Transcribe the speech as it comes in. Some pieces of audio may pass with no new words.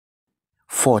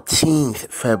14th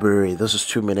February. This is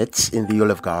 2 minutes in the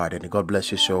Olive Garden. God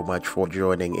bless you so much for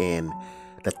joining in.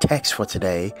 The text for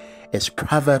today is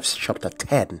Proverbs chapter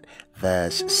 10,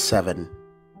 verse 7.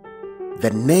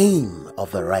 The name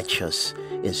of the righteous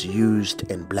is used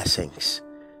in blessings,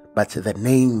 but the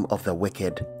name of the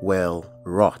wicked will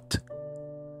rot.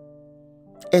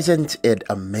 Isn't it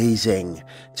amazing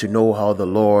to know how the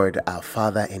Lord, our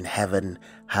Father in heaven,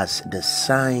 has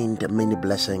designed many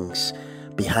blessings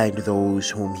behind those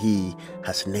whom He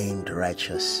has named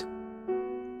righteous?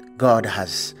 God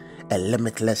has a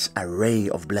limitless array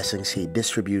of blessings He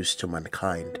distributes to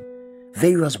mankind.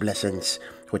 Various blessings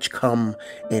which come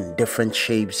in different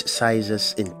shapes,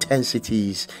 sizes,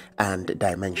 intensities, and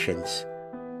dimensions.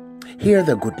 Hear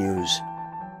the good news.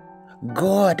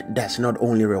 God does not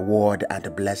only reward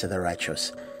and bless the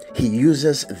righteous, He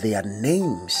uses their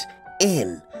names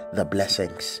in the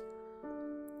blessings.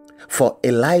 For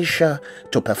Elisha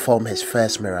to perform his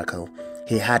first miracle,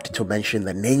 he had to mention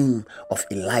the name of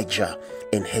Elijah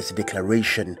in his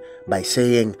declaration by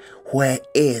saying, "Where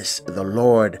is the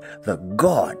Lord, the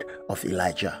God of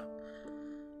Elijah?"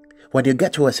 When you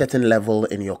get to a certain level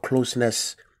in your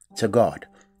closeness to God,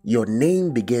 your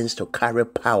name begins to carry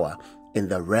power in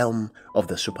the realm of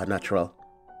the supernatural.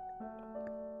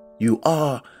 You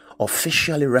are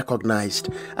officially recognized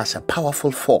as a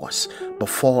powerful force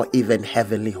before even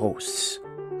heavenly hosts.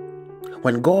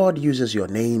 When God uses your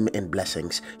name in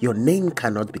blessings, your name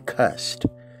cannot be cursed.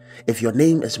 If your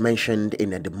name is mentioned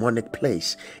in a demonic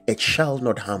place, it shall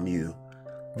not harm you.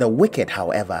 The wicked,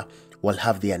 however, will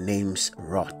have their names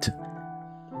rot.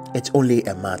 It's only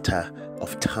a matter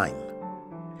of time.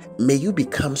 May you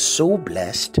become so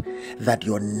blessed that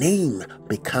your name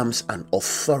becomes an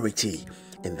authority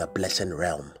in the blessing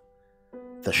realm.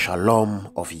 The shalom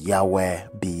of Yahweh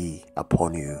be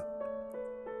upon you.